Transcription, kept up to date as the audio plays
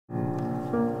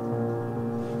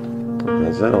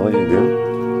Is that all you do?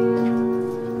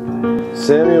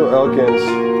 Samuel Elkins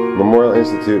Memorial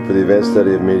Institute for the Advanced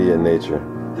Study of Media and Nature.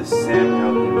 The Samuel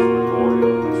Elkins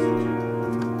Memorial Institute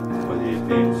for the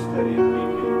Advanced Study of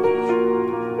Media and Nature.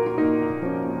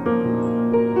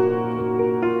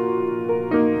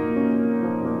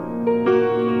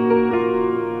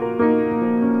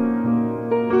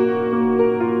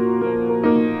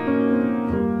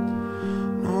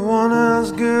 No one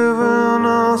has given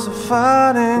us a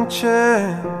fighting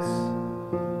chance.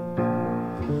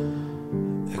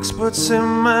 Experts say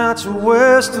match a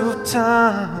waste of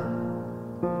time.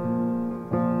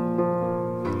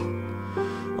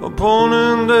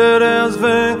 Opponent that has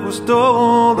vanquished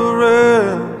all the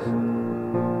rest.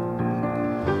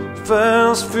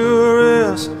 Fast,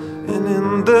 furious, and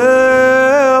in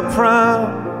their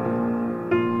prime.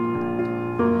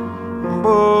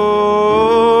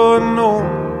 But no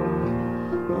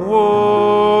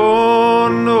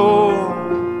one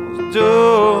knows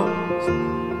just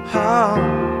how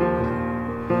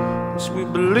much we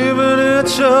believe in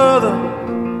each other.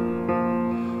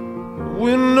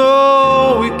 We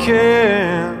know we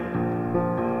can.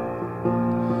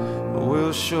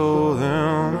 We'll show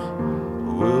them.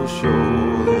 We'll show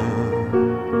them.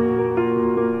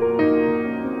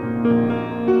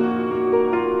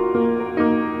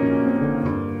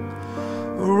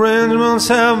 Arrangements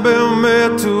have been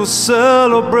made to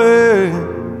celebrate.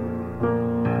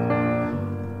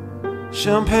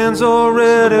 Champagne's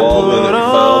already put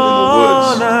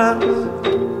on ice.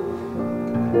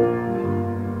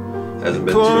 Hasn't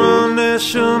been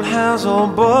Coronation has all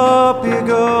but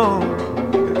begun.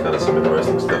 Got kind of some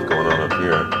interesting stuff going on up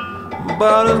here.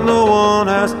 But as no one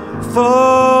has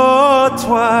thought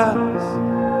twice.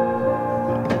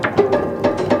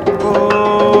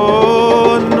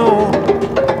 Oh no,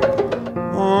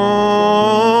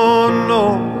 one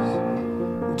knows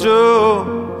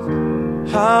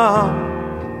just how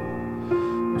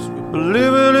much we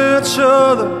believe in each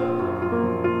other.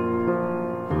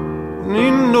 We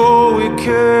know we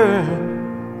care.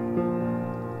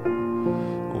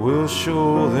 We'll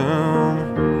show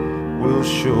them. We'll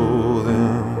show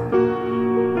them.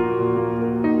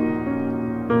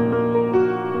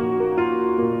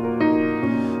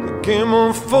 The game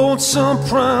unfolds,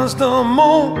 surprised the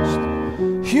most.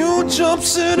 Huge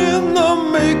upset in the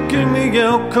making. The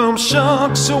outcome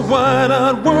shocks a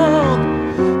wide-eyed world.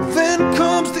 Then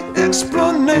comes the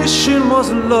explanation.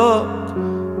 Was luck?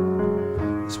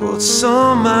 It's what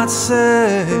some might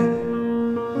say.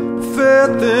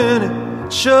 Faith in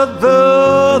each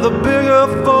other, the bigger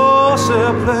force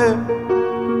at play.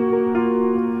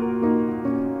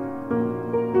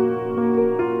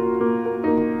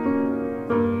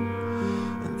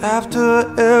 And after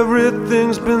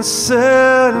everything's been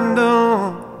said and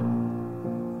done,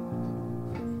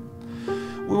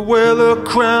 we wear the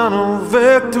crown of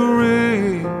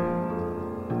victory.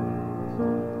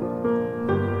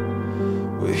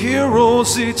 We're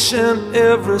heroes, each and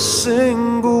every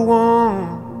single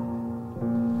one.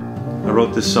 I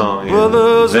wrote this song.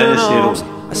 Brothers in Venice, arms,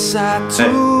 aside to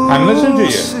I'm listening to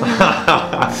you.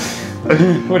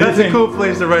 What do you That's think? a cool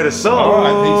place to write a song. Oh,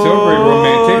 I think so. Very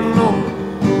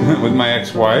romantic. With my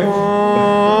ex-wife.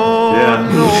 Yeah.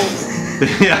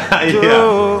 Yeah,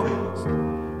 yeah.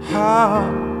 How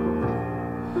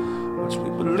much we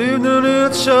believed in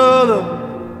each other,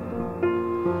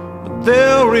 but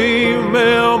they'll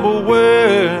remember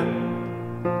when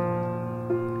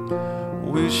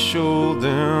we showed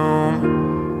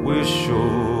them, we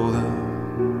showed them.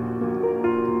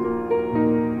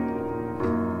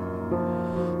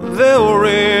 They'll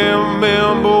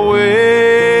remember when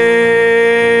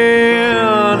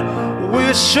we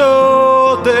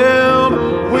showed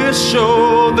them, we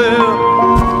showed them.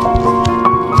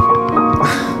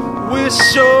 We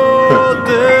showed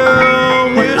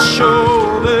them, we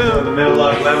showed them. The middle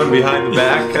of 11 behind the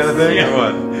back kind of thing, or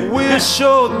what? We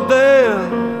showed them.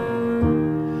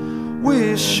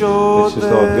 We showed It's just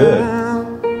all good.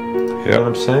 them. You know what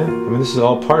I'm saying? I mean, this is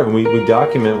all part of it. We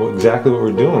document exactly what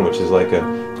we're doing, which is like a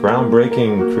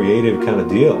groundbreaking, creative kind of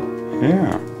deal.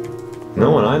 Yeah. No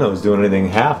one I know is doing anything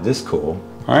half this cool.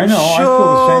 I know. I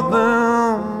feel the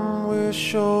same. We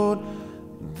showed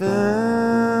them.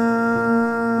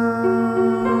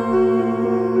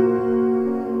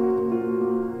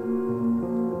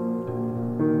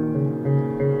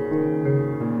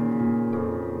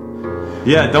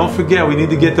 Yeah, don't forget, we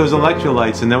need to get those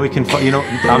electrolytes, and then we can, you know,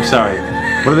 I'm sorry.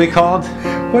 What are they called?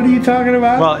 What are you talking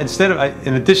about? Well, instead of,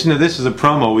 in addition to this as a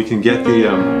promo, we can get the,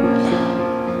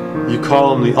 you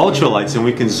call them the ultralights, and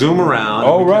we can zoom around.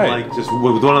 Oh, we can, right. like just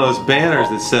with one of those banners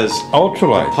that says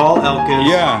Ultralight. Paul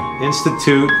Elkins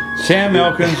Institute. Sam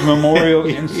Elkins Memorial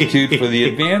Institute for the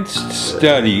Advanced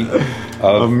Study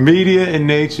of Media and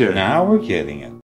Nature. Now we're getting it.